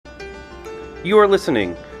You are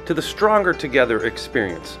listening to the Stronger Together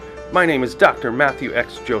experience. My name is Dr. Matthew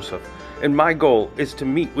X. Joseph, and my goal is to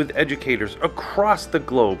meet with educators across the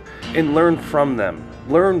globe and learn from them,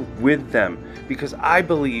 learn with them, because I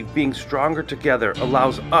believe being stronger together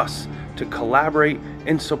allows us to collaborate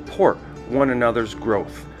and support one another's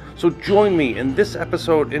growth. So join me in this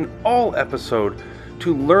episode and all episode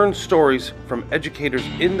to learn stories from educators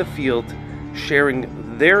in the field,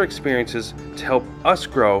 sharing their experiences to help us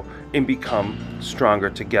grow and become stronger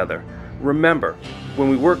together. Remember, when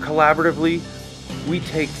we work collaboratively, we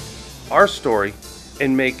take our story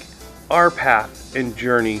and make our path and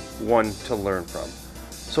journey one to learn from.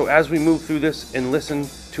 So as we move through this and listen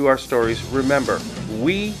to our stories, remember,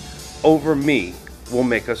 we over me will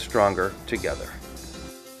make us stronger together.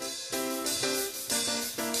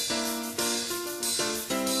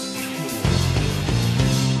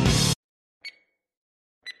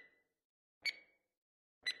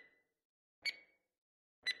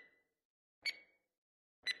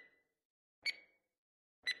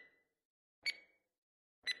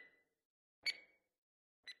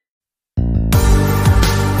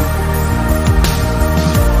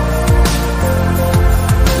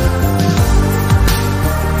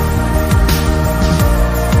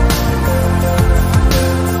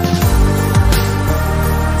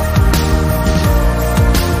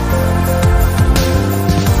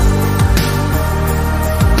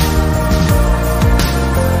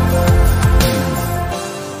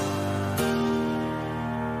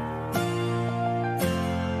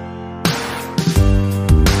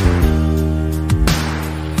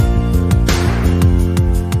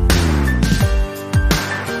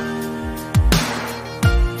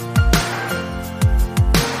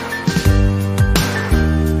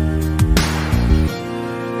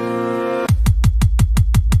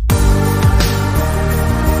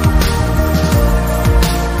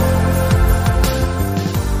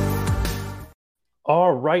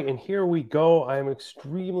 All right, and here we go. I'm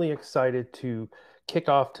extremely excited to kick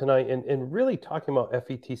off tonight and really talking about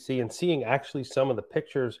FETC and seeing actually some of the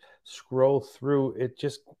pictures scroll through. It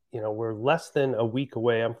just, we're less than a week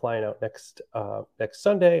away. I'm flying out next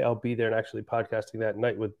Sunday. I'll be there and actually podcasting that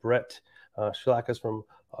night with Brett Schlakas from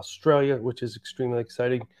Australia, which is extremely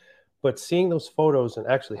exciting. But seeing those photos and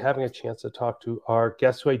actually having a chance to talk to our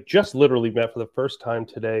guests who I just literally met for the first time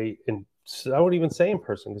today, and I wouldn't even say in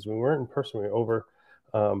person because we weren't in person, we were over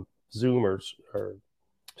Zoom or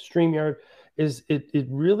StreamYard, it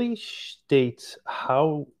really states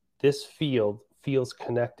how this field feels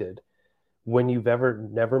connected when you've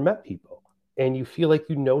never met people and you feel like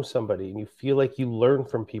you know somebody and you feel like you learn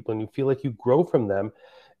from people and you feel like you grow from them,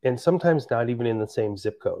 and sometimes not even in the same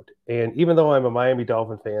zip code. And even though I'm a Miami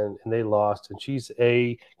Dolphin fan and they lost, and she's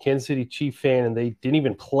a Kansas City Chief fan and they didn't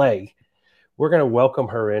even play, we're going to welcome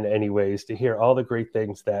her in anyways to hear all the great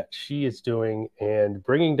things that she is doing and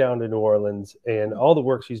bringing down to New Orleans and all the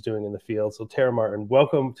work she's doing in the field. So Tara Martin,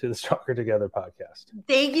 welcome to the Stronger Together podcast.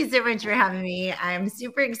 Thank you so much for having me. I'm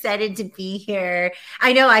super excited to be here.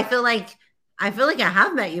 I know I feel like I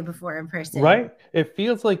have met you before in person. Right? It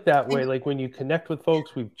feels like that way. Like when you connect with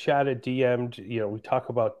folks, we've chatted, DM'd, we talk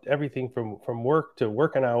about everything from work to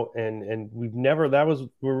working out, and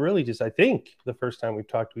we're really just, I think, the first time we've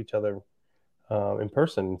talked to each other in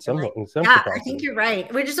person in some capacity. I think you're right.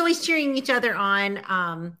 We're just always cheering each other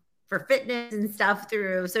on for fitness and stuff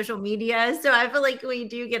through social media. So I feel like we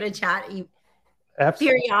do get a chat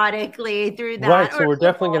periodically through that. Right. So we're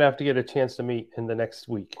definitely going to have to get a chance to meet in the next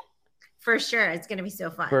week. For sure. It's going to be so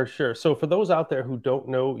fun. For sure. So for those out there who don't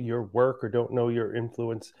know your work or don't know your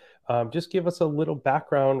influence, just give us a little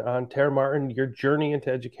background on Tara Martin, your journey into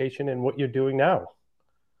education and what you're doing now.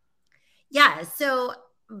 Yeah. So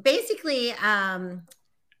basically, I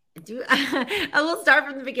will start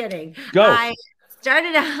from the beginning. Go. I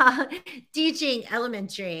started out teaching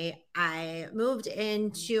elementary. I moved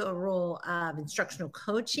into a role of instructional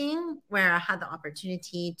coaching where I had the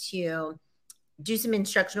opportunity to do some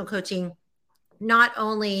instructional coaching, not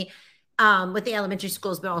only with the elementary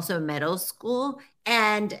schools, but also middle school.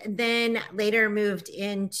 And then later moved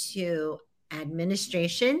into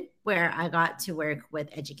administration where I got to work with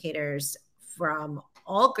educators from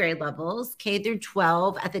all grade levels, K through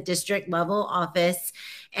 12 at the district level office.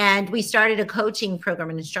 And we started a coaching program,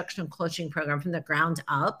 an instructional coaching program from the ground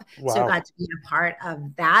up. Wow. So I got to be a part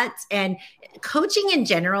of that. And coaching in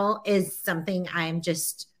general is something I'm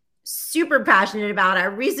just super passionate about. I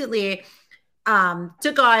recently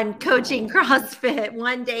took on coaching CrossFit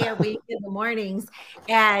one day a week in the mornings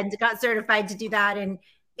and got certified to do that. And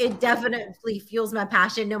it definitely fuels my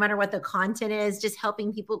passion, no matter what the content is, just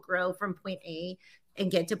helping people grow from point A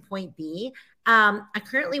and get to point B. I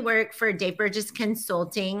currently work for Dave Burgess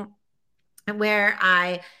Consulting, where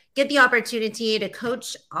I get the opportunity to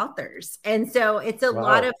coach authors. And so it's a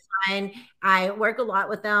lot of fun. I work a lot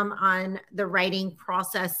with them on the writing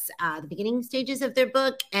process, the beginning stages of their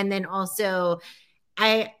book. And then also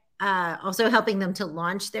also helping them to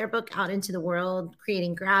launch their book out into the world,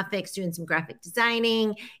 creating graphics, doing some graphic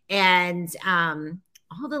designing, and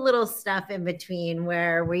all the little stuff in between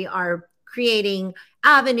where we are creating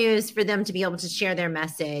avenues for them to be able to share their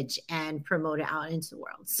message and promote it out into the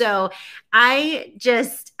world. So I'm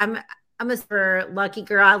a super lucky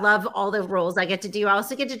girl. I love all the roles I get to do. I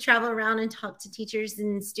also get to travel around and talk to teachers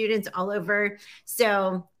and students all over.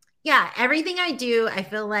 So yeah, everything I do, I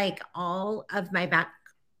feel like all of my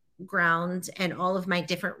background and all of my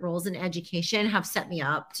different roles in education have set me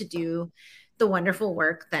up to do the wonderful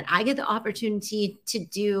work that I get the opportunity to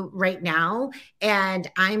do right now. And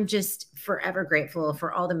I'm just forever grateful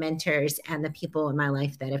for all the mentors and the people in my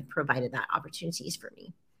life that have provided that opportunities for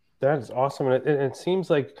me. That is awesome. And it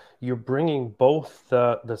seems like you're bringing both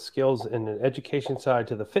the skills in the education side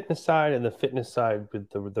to the fitness side, and the fitness side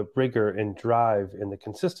with the rigor and drive and the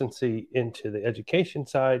consistency into the education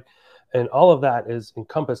side. And all of that is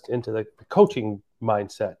encompassed into the coaching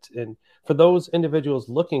mindset. And for those individuals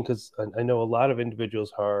looking, because I know a lot of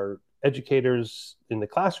individuals are educators in the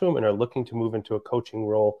classroom and are looking to move into a coaching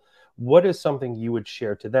role, what is something you would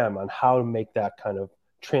share to them on how to make that kind of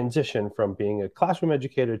transition from being a classroom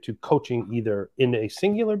educator to coaching, either in a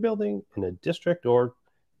singular building, in a district, or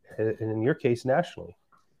in your case, nationally?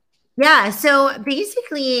 Yeah. So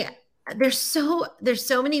basically, there's so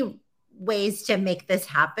many ways to make this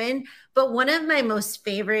happen. But one of my most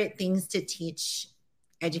favorite things to teach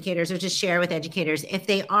educators, or to share with educators, if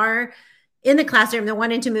they are in the classroom, they're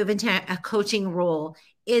wanting to move into a coaching role,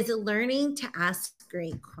 is learning to ask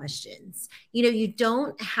great questions. You know, you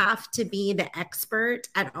don't have to be the expert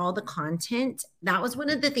at all the content. That was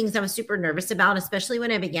one of the things I was super nervous about, especially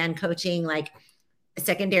when I began coaching like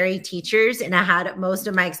secondary teachers and I had most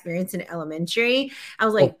of my experience in elementary. I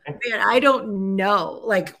was like, man, I don't know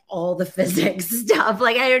like all the physics stuff.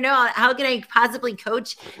 Like, I don't know, how can I possibly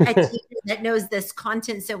coach a teacher that knows this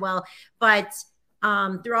content so well? But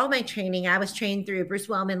through all my training, I was trained through Bruce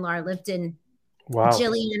Wellman, Laura Lipton,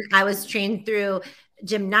 Jillian. I was trained through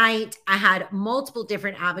Jim Knight. I had multiple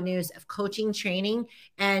different avenues of coaching training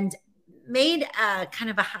and made a kind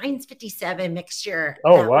of a Heinz 57 mixture.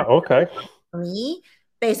 Oh, wow. Okay. Me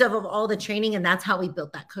based off of all the training. And that's how we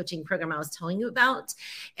built that coaching program I was telling you about.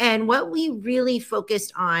 And what we really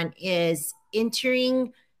focused on is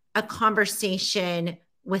entering a conversation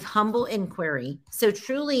with humble inquiry. So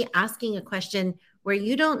truly asking a question where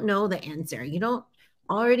you don't know the answer. You don't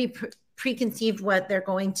already preconceived what they're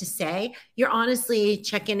going to say. You're honestly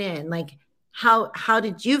checking in, like, how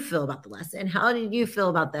did you feel about the lesson? How did you feel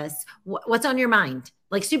about this? What's on your mind?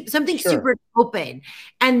 Like something super open.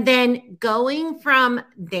 And then going from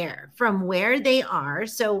there, from where they are.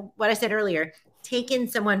 So what I said earlier, taking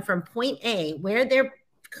someone from point A, where their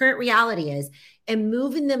current reality is, and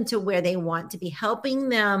moving them to where they want to be, helping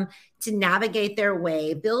them to navigate their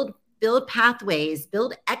way, build pathways,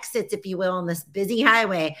 build exits, if you will, on this busy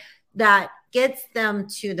highway that gets them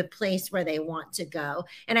to the place where they want to go.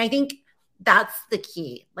 And I think that's the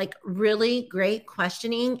key, like really great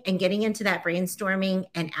questioning and getting into that brainstorming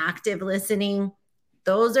and active listening.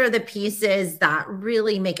 Those are the pieces that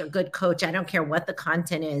really make a good coach. I don't care what the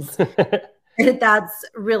content is. That's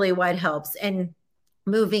really what helps. And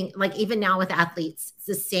moving, like even now with athletes, it's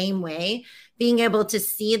the same way, being able to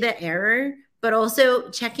see the error, but also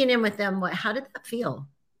checking in with them. How did that feel?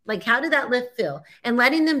 Like, how did that lift feel? And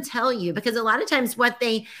letting them tell you, because a lot of times what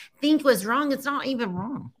they think was wrong, it's not even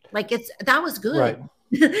wrong. Like that was good.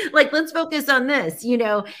 Right. Like, let's focus on this, you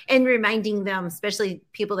know, and reminding them, especially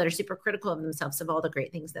people that are super critical of themselves, of all the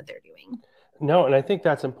great things that they're doing. No, and I think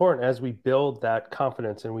that's important as we build that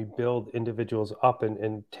confidence and we build individuals up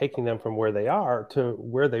and taking them from where they are to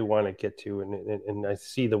where they want to get to. And I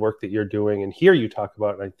see the work that you're doing and hear you talk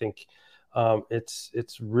about it. And I think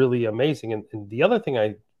it's really amazing. And the other thing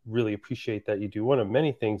I really appreciate that you do, one of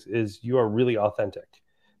many things, is you are really authentic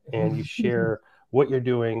and you share what you're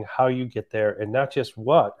doing, how you get there, and not just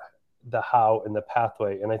what, the how and the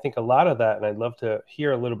pathway. And I think a lot of that, and I'd love to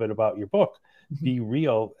hear a little bit about your book, Be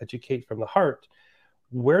Real, Educate from the Heart.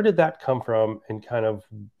 Where did that come from? And kind of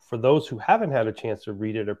for those who haven't had a chance to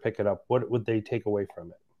read it or pick it up, what would they take away from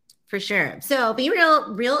it? For sure. So Be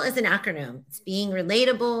Real, real is an acronym. It's being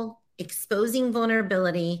relatable, exposing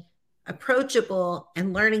vulnerability, approachable,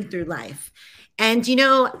 and learning through life. And, you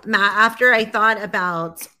know, Matt, after I thought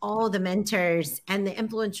about all the mentors and the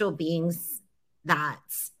influential beings that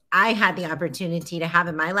I had the opportunity to have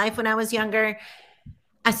in my life when I was younger,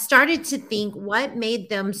 I started to think what made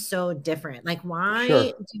them so different. Like, why Sure.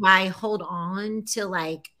 do I hold on to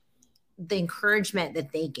like the encouragement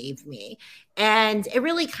that they gave me? And it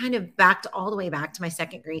really kind of backed all the way back to my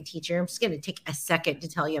second grade teacher. I'm just going to take a second to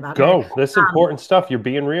tell you about her. Go. This important stuff. You're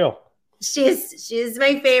being real. She's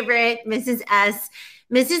my favorite, Mrs. S.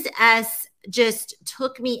 Mrs. S just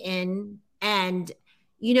took me in, and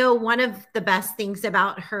one of the best things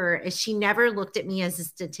about her is she never looked at me as a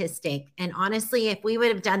statistic. And honestly, if we would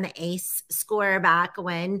have done the ACE score back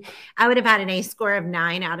when, I would have had an ACE score of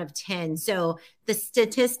 9 out of 10. So the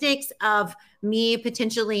statistics of me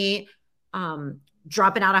potentially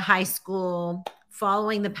dropping out of high school,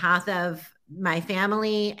 following the path of my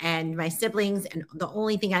family and my siblings, and the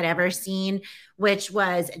only thing I'd ever seen, which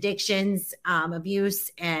was addictions,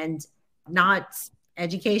 abuse, and not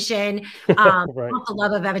education, Right. not the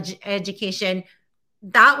love of education.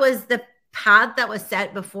 That was the path that was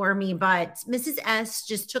set before me. But Mrs. S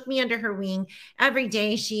just took me under her wing every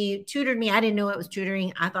day. She tutored me. I didn't know it was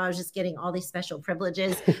tutoring. I thought I was just getting all these special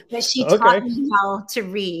privileges, but she taught me how to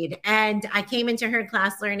read. And I came into her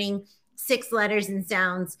class learning 6 letters and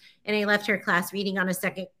sounds, and I left her class reading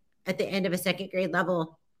at the end of a second grade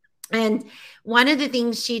level. And one of the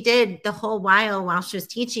things she did the whole while she was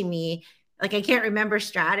teaching me, like, I can't remember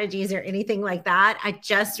strategies or anything like that. I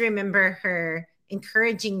just remember her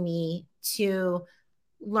encouraging me to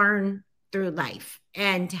learn through life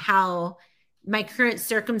and how my current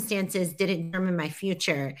circumstances didn't determine my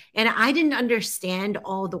future. And I didn't understand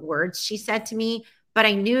all the words she said to me, but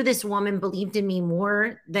I knew this woman believed in me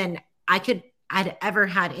more than I'd ever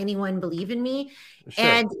had anyone believe in me. Sure.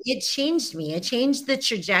 And it changed me. It changed the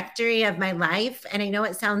trajectory of my life. And I know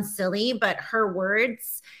it sounds silly, but her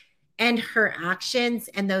words and her actions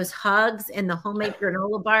and those hugs and the homemade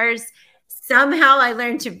granola bars, somehow I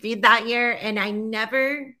learned to read that year, and I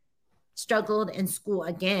never struggled in school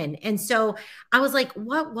again. And so I was like,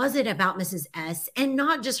 what was it about Mrs. S? And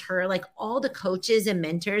not just her, like all the coaches and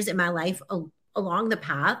mentors in my life along the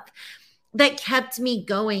path that kept me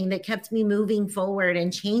going, that kept me moving forward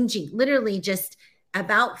and changing, literally just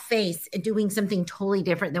about face and doing something totally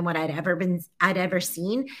different than what I'd ever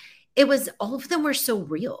seen. It was, all of them were so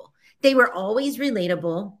real. They were always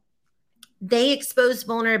relatable. They exposed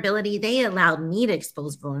vulnerability. They allowed me to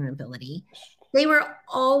expose vulnerability. They were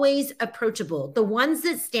always approachable. The ones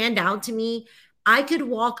that stand out to me, I could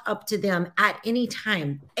walk up to them at any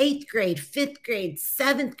time, 8th grade, 5th grade,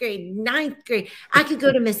 7th grade, 9th grade. I could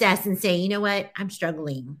go to Miss S and say, you know what? I'm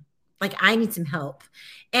struggling. Like, I need some help.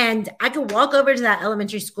 And I could walk over to that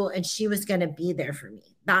elementary school and she was going to be there for me.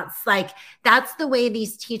 That's the way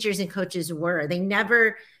these teachers and coaches were. They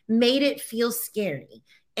never made it feel scary.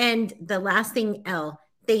 And the last thing, Elle,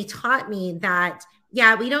 they taught me that,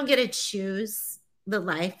 yeah, we don't get to choose the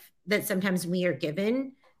life that sometimes we are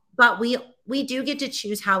given, but we do get to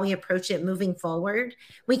choose how we approach it moving forward.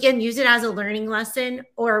 We can use it as a learning lesson,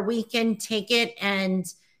 or we can take it and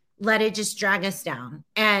let it just drag us down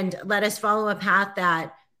and let us follow a path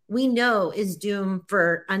that we know is doomed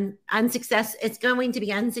for unsuccess. It's going to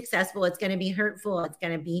be unsuccessful. It's going to be hurtful. It's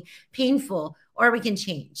going to be painful, or we can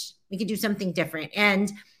change. We can do something different.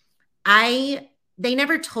 And they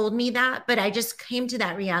never told me that, but I just came to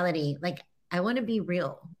that reality. Like, I want to be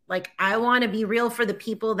real. Like, I want to be real for the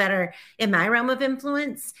people that are in my realm of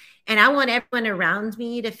influence. And I want everyone around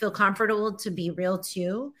me to feel comfortable to be real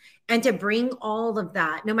too. And to bring all of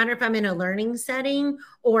that, no matter if I'm in a learning setting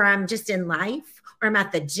or I'm just in life or I'm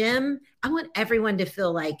at the gym, I want everyone to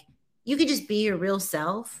feel like you can just be your real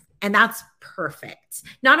self. And that's perfect.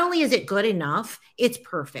 Not only is it good enough, it's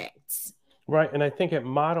perfect. Right. And I think it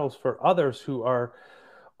models for others who are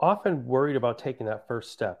often worried about taking that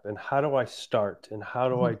first step, and how do I start, and how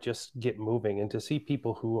do I just get moving, and to see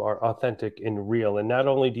people who are authentic and real. And not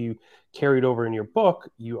only do you carry it over in your book,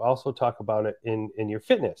 you also talk about it in your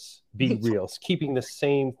fitness. Be real, keeping the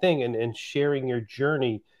same thing and sharing your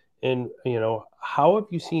journey. And how have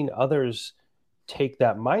you seen others take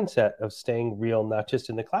that mindset of staying real, not just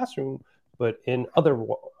in the classroom, but in other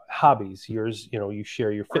hobbies? Yours, you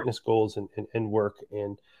share your fitness goals and work.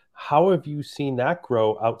 And how have you seen that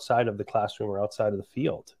grow outside of the classroom or outside of the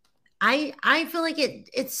field? I feel like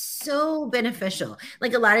it's so beneficial.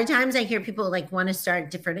 Like, a lot of times I hear people like want to start a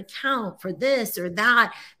different account for this or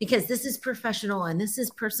that because this is professional and this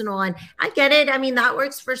is personal. And I get it. I mean, that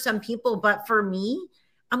works for some people, but for me,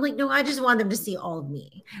 I'm like, no, I just want them to see all of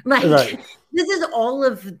me. Like, Right. this is all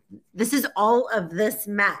of this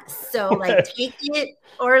mess. So like take it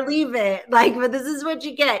or leave it. Like, but this is what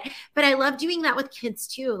you get. But I love doing that with kids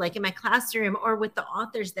too, like in my classroom or with the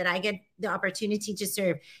authors that I get the opportunity to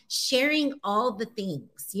serve, sharing all the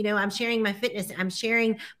things. You know, I'm sharing my fitness, I'm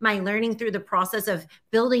sharing my learning through the process of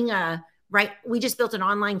building we just built an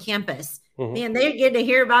online campus. Man, they're getting to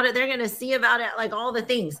hear about it. They're going to see about it, like all the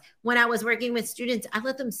things. When I was working with students, I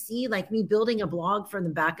let them see like me building a blog from the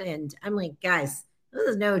back end. I'm like, guys, this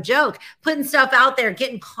is no joke. Putting stuff out there,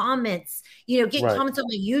 getting comments, getting comments on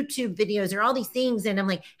my YouTube videos or all these things. And I'm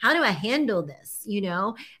like, how do I handle this?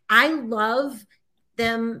 I love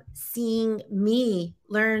them seeing me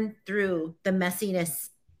learn through the messiness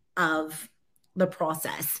of the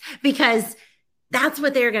process, because that's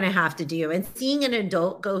what they're going to have to do. And seeing an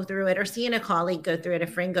adult go through it, or seeing a colleague go through it, a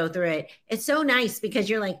friend go through it, it's so nice, because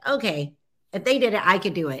you're like, okay, if they did it, I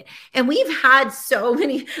could do it. And we've had so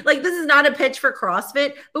many, like, this is not a pitch for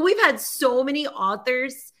CrossFit, but we've had so many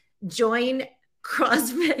authors join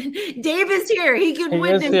CrossFit. Dave is here. He can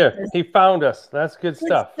witness this. He found us. That's good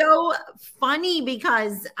stuff. It's so funny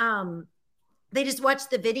because they just watch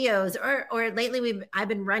the videos, or lately I've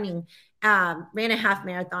been running. Ran a half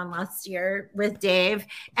marathon last year with Dave,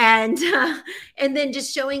 and then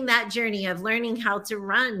just showing that journey of learning how to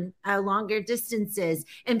run longer distances.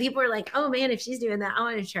 And people are like, oh man, if she's doing that, I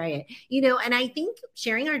want to try it. And I think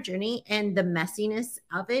sharing our journey and the messiness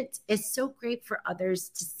of it is so great for others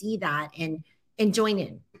to see that and join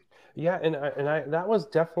in. Yeah, and I that was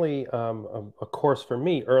definitely a course for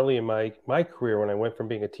me early in my career. When I went from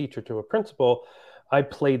being a teacher to a principal, I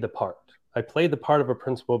played the part. I played the part of a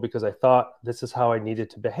principal because I thought this is how I needed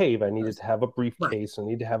to behave. I needed to have a briefcase. I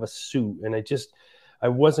needed to have a suit. And I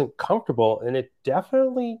wasn't comfortable. And it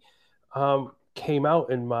definitely came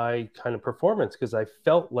out in my kind of performance, because I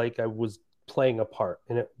felt like I was playing a part.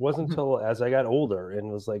 And it wasn't until as I got older and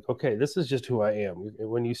was like, okay, this is just who I am.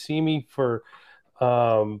 When you see me for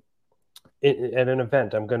at an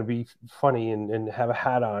event, I'm going to be funny and have a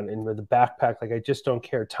hat on and with a backpack. Like, I just don't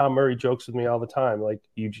care. Tom Murray jokes with me all the time. Like,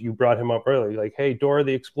 you brought him up earlier, like, hey, Dora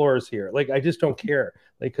the Explorer's here. Like, I just don't care.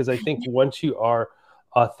 Like, because I think once you are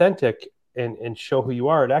authentic and show who you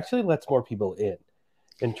are, it actually lets more people in.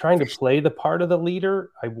 And trying to play the part of the leader,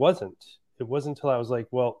 it wasn't until I was like,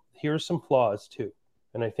 well, here's some flaws too.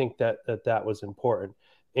 And I think that was important.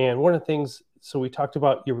 And one of the things, so we talked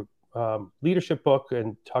about your leadership book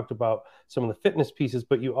and talked about some of the fitness pieces,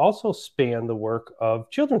 but you also span the work of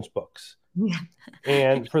children's books. Yeah.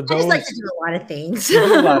 And for those, I just like to do a lot of things.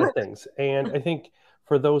 a lot of things. And I think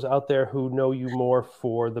for those out there who know you more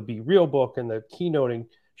for the Be Real book and the keynoting,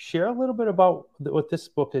 share a little bit about what this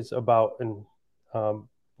book is about and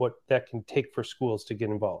what that can take for schools to get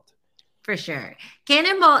involved. For sure.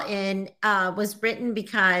 Cannonball Inn was written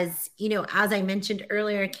because, as I mentioned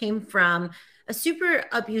earlier, it came from a super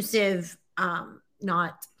abusive,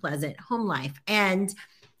 not pleasant home life. And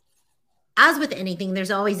as with anything,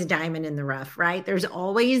 there's always a diamond in the rough, right? There's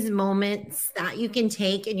always moments that you can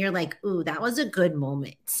take and you're like, ooh, that was a good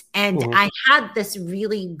moment. And I had this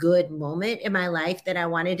really good moment in my life that I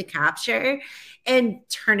wanted to capture and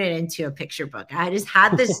turn it into a picture book. I just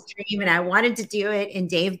had this dream and I wanted to do it. And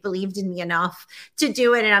Dave believed in me enough to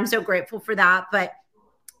do it. And I'm so grateful for that. But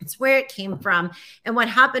it's where it came from. And what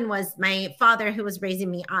happened was my father, who was raising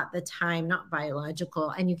me at the time, not biological,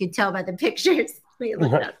 and you could tell by the pictures,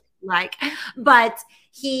 but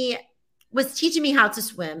he was teaching me how to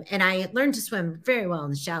swim. And I learned to swim very well in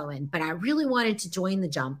the shallow end, but I really wanted to join the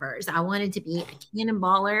jumpers. I wanted to be a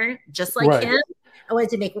cannonballer just like him. I wanted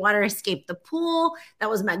to make water escape the pool. That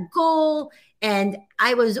was my goal. And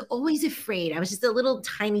I was always afraid. I was just a little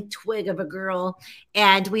tiny twig of a girl.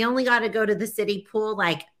 And we only got to go to the city pool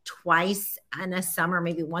like twice in a summer,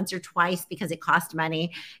 maybe once or twice, because it cost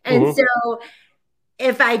money. And so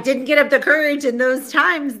if I didn't get up the courage in those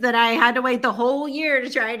times, then I had to wait the whole year to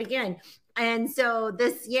try it again. And so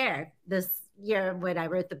this year when I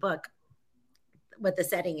wrote the book, what the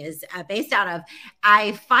setting is based out of,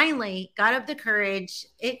 I finally got up the courage.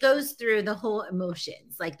 It goes through the whole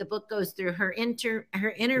emotions. Like, the book goes through her inner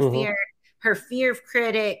fear, her fear of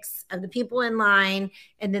critics, of the people in line,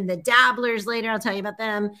 and then the dabblers later. I'll tell you about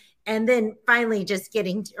them. And then finally just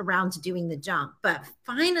getting around to doing the jump. But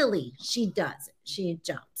finally she does it. She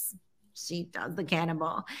jumps. She does the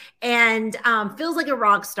cannonball and feels like a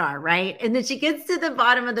rock star, right? And then she gets to the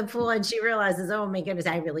bottom of the pool and she realizes, oh my goodness,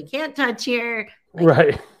 I really can't touch here.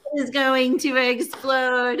 Like, is going to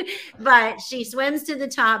explode. But she swims to the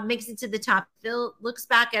top, makes it to the top. Phil looks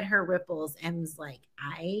back at her ripples and was like,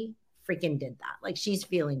 I freaking did that. Like she's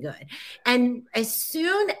feeling good. And as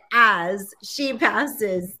soon as she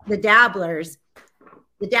passes the dabblers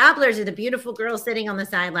are the beautiful girls sitting on the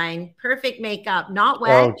sideline, perfect makeup, not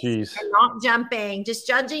wet, Oh, geez. and not jumping, just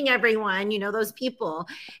judging everyone, you know, those people.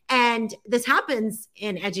 And this happens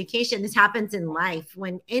in education. This happens in life.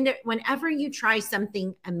 Whenever you try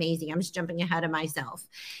something amazing, I'm just jumping ahead of myself,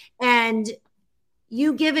 and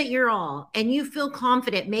you give it your all and you feel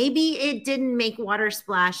confident. Maybe it didn't make water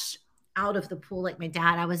splash out of the pool like my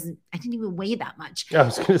dad. I didn't even weigh that much. I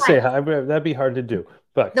was going to say that'd be hard to do.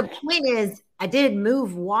 But the point is, I did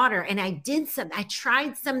move water and I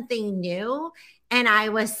tried something new and I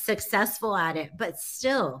was successful at it. But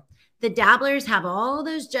still, the dabblers have all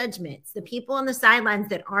those judgments, the people on the sidelines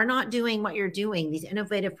that are not doing what you're doing, these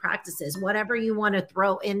innovative practices, whatever you want to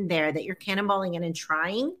throw in there that you're cannonballing in and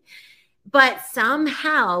trying. But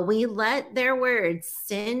somehow we let their words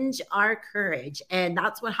singe our courage. And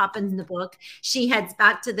that's what happens in the book. She heads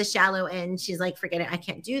back to the shallow end. She's like, forget it. I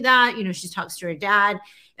can't do that. You know, she talks to her dad.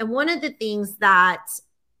 And one of the things that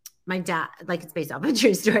my dad, like it's based off of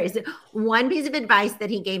true stories, one piece of advice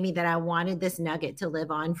that he gave me that I wanted this nugget to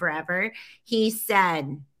live on forever. He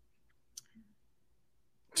said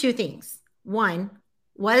 2 things. 1,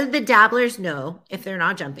 what do the dabblers know if they're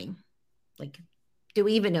not jumping? Like, do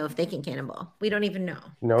we even know if they can cannonball? We don't even know.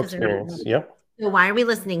 No experience. Yep. So why are we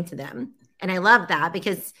listening to them? And I love that,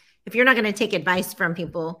 because if you're not going to take advice from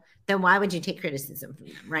people, then why would you take criticism from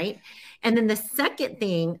them, right? And then the second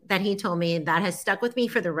thing that he told me that has stuck with me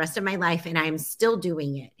for the rest of my life, and I'm still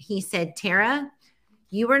doing it. He said, Tara,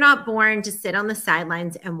 you were not born to sit on the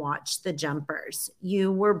sidelines and watch the jumpers.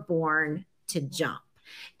 You were born to jump.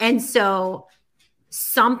 And so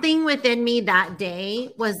something within me that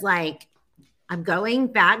day was like, I'm going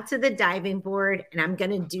back to the diving board and I'm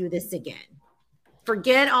going to do this again.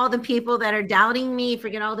 Forget all the people that are doubting me.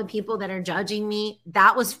 Forget all the people that are judging me.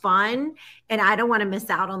 That was fun. And I don't want to miss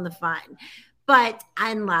out on the fun. But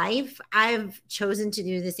in life, I've chosen to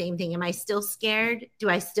do the same thing. Am I still scared? Do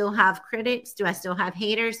I still have critics? Do I still have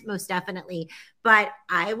haters? Most definitely. But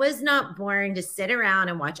I was not born to sit around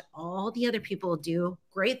and watch all the other people do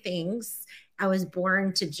great things. I was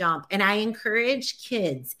born to jump. And I encourage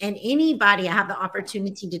kids and anybody I have the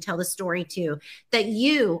opportunity to tell the story to, that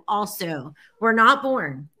you also were not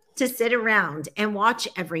born to sit around and watch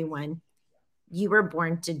everyone. You were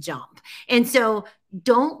born to jump. And so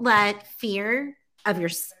don't let fear of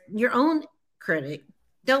your own critic,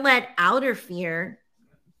 don't let outer fear,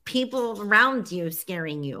 people around you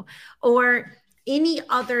scaring you, or any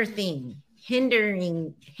other thing hinder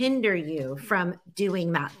you from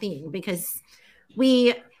doing that thing. Because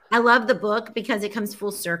I love the book because it comes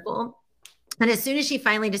full circle. And as soon as she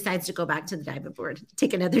finally decides to go back to the diving board,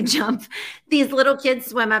 take another jump, these little kids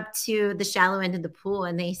swim up to the shallow end of the pool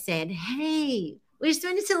and they said, hey, we just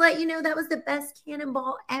wanted to let you know that was the best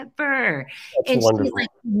cannonball ever. That's and wonderful. She's like,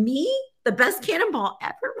 me? The best cannonball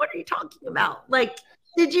ever? What are you talking about? Like,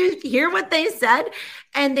 did you hear what they said?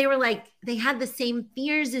 And they were like, they had the same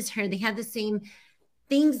fears as her. They had the same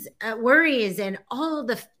things, worries, and all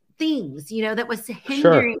the things, you know, that was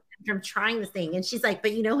hindering them from trying this thing. And she's like,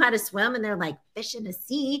 but you know how to swim? And they're like, fish in a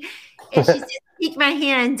sea. And she said, take my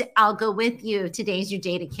hand, I'll go with you. Today's your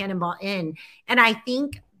day to cannonball in. And I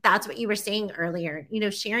think that's what you were saying earlier, you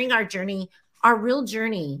know, sharing our journey, our real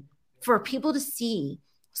journey, for people to see,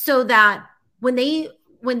 so that when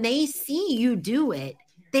they see you do it,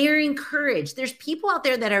 they're encouraged. There's people out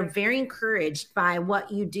there that are very encouraged by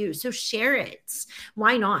what you do. So share it.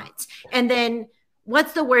 Why not? And then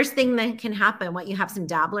what's the worst thing that can happen? What, you have some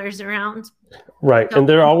dabblers around? Right. So, and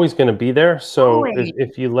they're always going to be there. So always.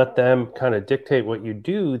 if you let them kind of dictate what you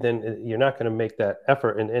do, then you're not going to make that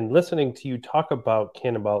effort. And listening to you talk about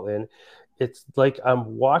Cannonball In, it's like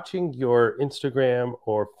I'm watching your Instagram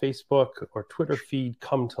or Facebook or Twitter feed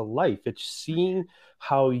come to life. It's seeing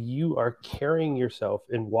how you are carrying yourself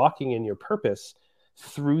and walking in your purpose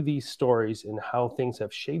through these stories, and how things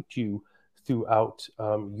have shaped you throughout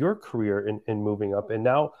your career in moving up. And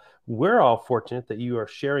now we're all fortunate that you are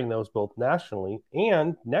sharing those both nationally,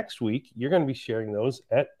 and next week you're going to be sharing those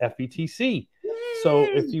at FETC. So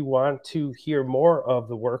if you want to hear more of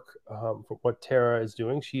the work from what Tara is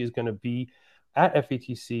doing, she is going to be at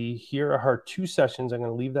FETC. Here are her 2 sessions. I'm going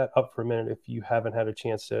to leave that up for a minute if you haven't had a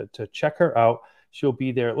chance to check her out. She'll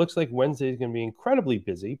be there. It looks like Wednesday is going to be incredibly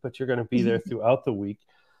busy, but you're going to be there throughout the week.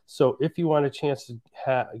 So if you want a chance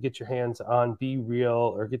to get your hands on Be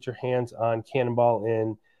Real or get your hands on Cannonball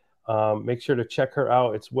In, make sure to check her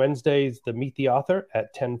out. It's Wednesdays, the Meet the Author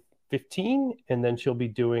at 10:15, and then she'll be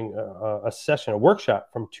doing a session, a workshop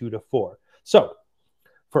from 2 to 4. So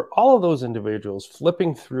for all of those individuals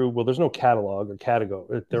flipping through, well, there's no catalog or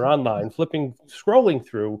category, they're online, scrolling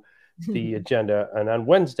through the agenda, and on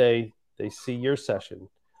Wednesday, they see your session.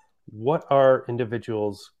 What are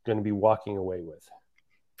individuals going to be walking away with?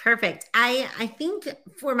 Perfect. I think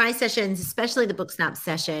for my sessions, especially the BookSnap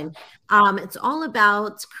session, it's all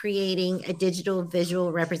about creating a digital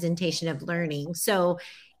visual representation of learning. So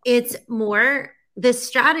it's more, the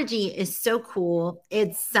strategy is so cool.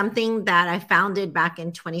 It's something that I founded back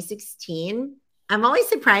in 2016. I'm always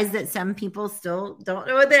surprised that some people still don't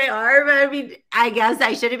know what they are. But I mean, I guess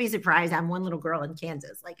I shouldn't be surprised. I'm one little girl in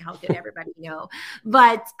Kansas. Like, how could everybody know?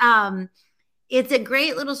 But it's a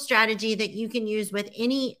great little strategy that you can use with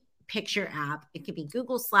any picture app. It could be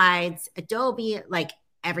Google Slides, Adobe, like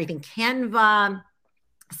everything, Canva,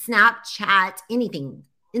 Snapchat, anything,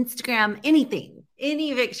 Instagram, anything,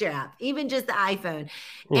 any picture app, even just the iPhone.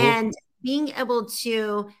 And being able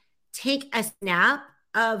to take a snap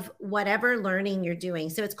of whatever learning you're doing.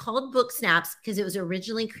 So it's called BookSnaps because it was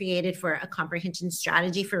originally created for a comprehension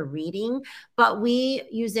strategy for reading, but we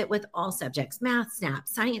use it with all subjects: math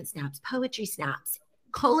snaps, science snaps, poetry snaps,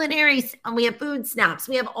 culinary, and we have food snaps.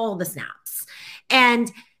 We have all the snaps.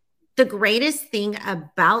 And the greatest thing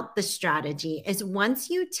about the strategy is once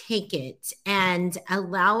you take it and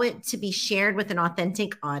allow it to be shared with an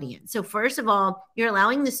authentic audience. So first of all, you're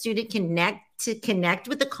allowing the student to connect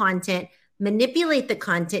with the content, manipulate the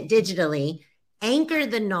content digitally, anchor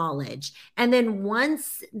the knowledge. And then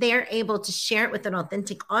once they're able to share it with an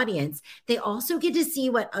authentic audience, they also get to see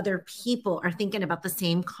what other people are thinking about the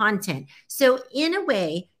same content. So in a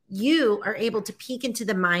way, you are able to peek into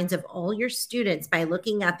the minds of all your students by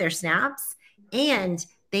looking at their snaps, and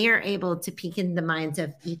they are able to peek in the minds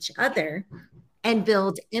of each other and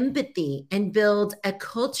build empathy and build a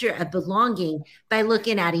culture of belonging by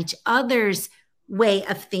looking at each other's way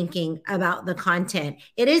of thinking about the content.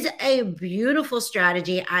 It is a beautiful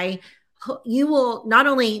strategy. You will not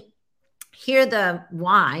only hear the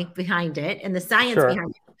why behind it and the science behind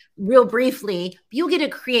it real briefly, you'll get to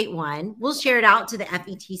create one. We'll share it out to the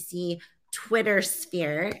FETC Twitter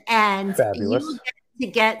sphere, and you get to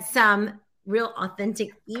get some real authentic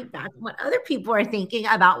feedback on what other people are thinking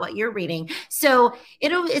about what you're reading. So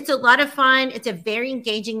it's a lot of fun. It's a very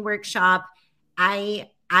engaging workshop.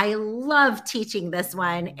 I love teaching this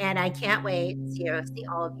one, and I can't wait to see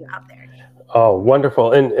all of you out there. Oh,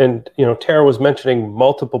 wonderful. And you know, Tara was mentioning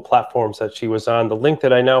multiple platforms that she was on. The link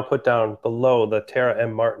that I now put down below, the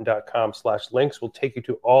tarammartin.com/links, will take you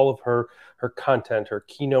to all of her content, her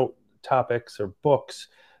keynote topics, her books,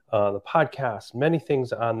 the podcast, many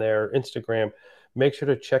things on there, Instagram. Make sure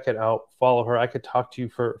to check it out. Follow her. I could talk to you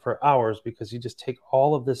for hours because you just take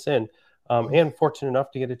all of this in. And fortunate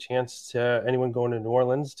enough to get a chance to anyone going to New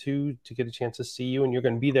Orleans to get a chance to see you. And you're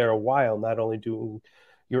going to be there a while, not only doing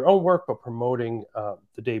your own work, but promoting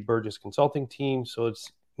the Dave Burgess consulting team. So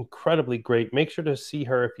it's incredibly great. Make sure to see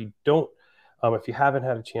her if you haven't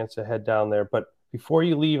had a chance to head down there. But before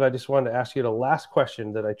you leave, I just wanted to ask you the last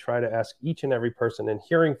question that I try to ask each and every person, and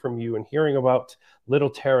hearing from you and hearing about little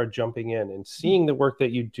Tara jumping in and seeing the work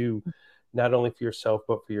that you do, not only for yourself,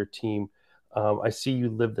 but for your team. I see you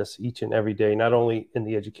live this each and every day, not only in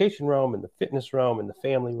the education realm, in the fitness realm, in the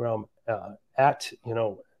family realm, at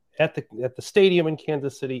the stadium in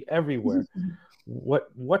Kansas City, everywhere.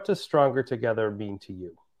 What does Stronger Together mean to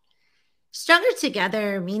you? Stronger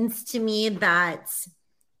Together means to me that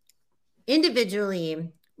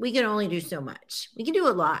individually, we can only do so much. We can do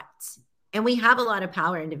a lot, and we have a lot of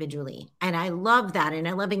power individually. And I love that. And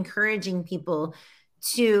I love encouraging people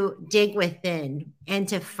to dig within and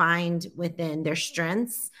to find within their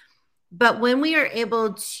strengths. But when we are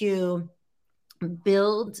able to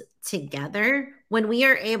build together, when we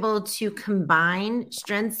are able to combine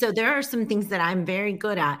strengths, so there are some things that I'm very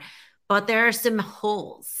good at, but there are some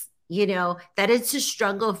holes, that it's a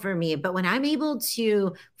struggle for me. But when I'm able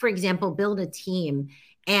to, for example, build a team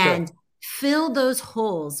and fill those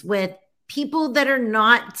holes with people that are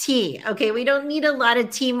not T. Okay, we don't need a lot of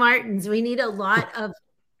T. Martins. We need a lot of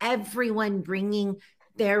everyone bringing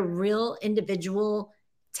their real individual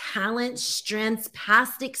talent, strengths,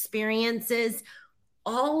 past experiences,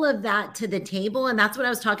 all of that to the table. And that's what I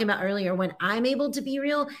was talking about earlier. When I'm able to be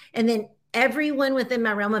real, and then everyone within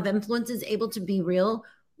my realm of influence is able to be real,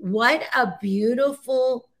 what a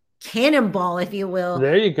beautiful cannonball, if you will.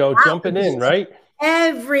 There you go, jumping in, right?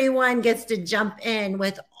 Everyone gets to jump in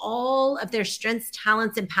with all of their strengths,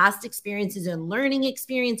 talents, and past experiences and learning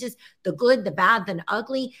experiences, the good, the bad, the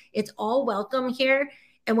ugly. It's all welcome here.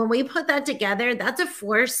 And when we put that together, that's a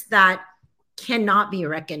force that cannot be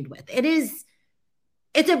reckoned with. It is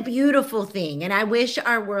It's a beautiful thing. And I wish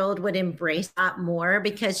our world would embrace that more,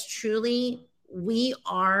 because truly we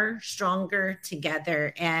are stronger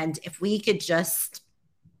together. And if we could just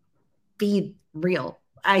be real,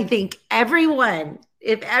 I think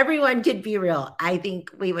if everyone could be real, I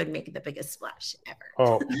think we would make the biggest splash ever.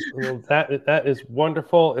 Oh, well, that is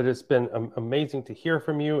wonderful. It has been amazing to hear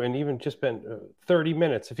from you, and even just been 30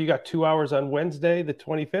 minutes. If you got 2 hours on Wednesday, the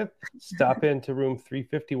 25th, stop into room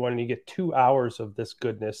 351 and you get 2 hours of this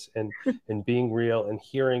goodness and being real and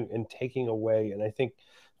hearing and taking away. And I think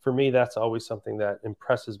for me, that's always something that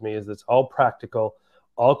impresses me, is it's all practical,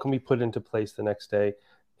 all can be put into place the next day.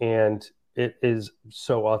 And it is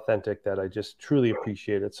so authentic that I just truly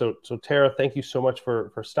appreciate it. So Tara, thank you so much for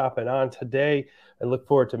stopping on today. I look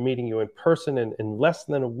forward to meeting you in person in less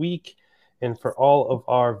than a week. And for all of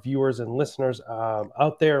our viewers and listeners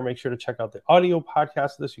out there, make sure to check out the audio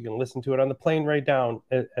podcast of this. You can listen to it on the plane right down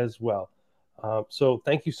as well. So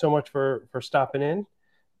thank you so much for stopping in,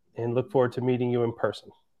 and look forward to meeting you in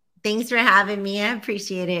person. Thanks for having me. I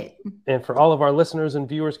appreciate it. And for all of our listeners and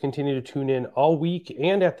viewers, continue to tune in all week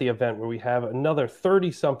and at the event, where we have another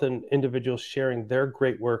 30-something individuals sharing their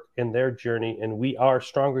great work and their journey. And we are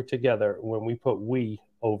stronger together when we put we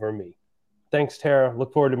over me. Thanks, Tara.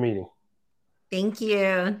 Look forward to meeting. Thank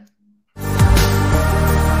you.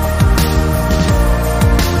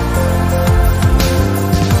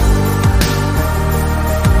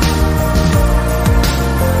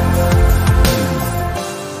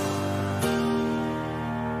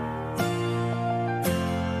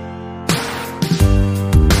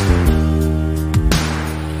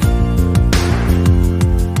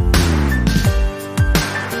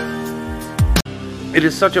 It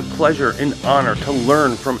is such a pleasure and honor to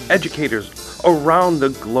learn from educators around the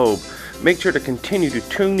globe. Make sure to continue to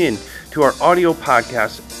tune in to our audio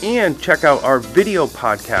podcast and check out our video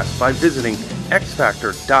podcast by visiting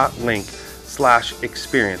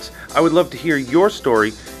xfactor.link/experience. I would love to hear your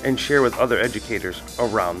story and share with other educators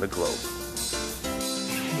around the globe.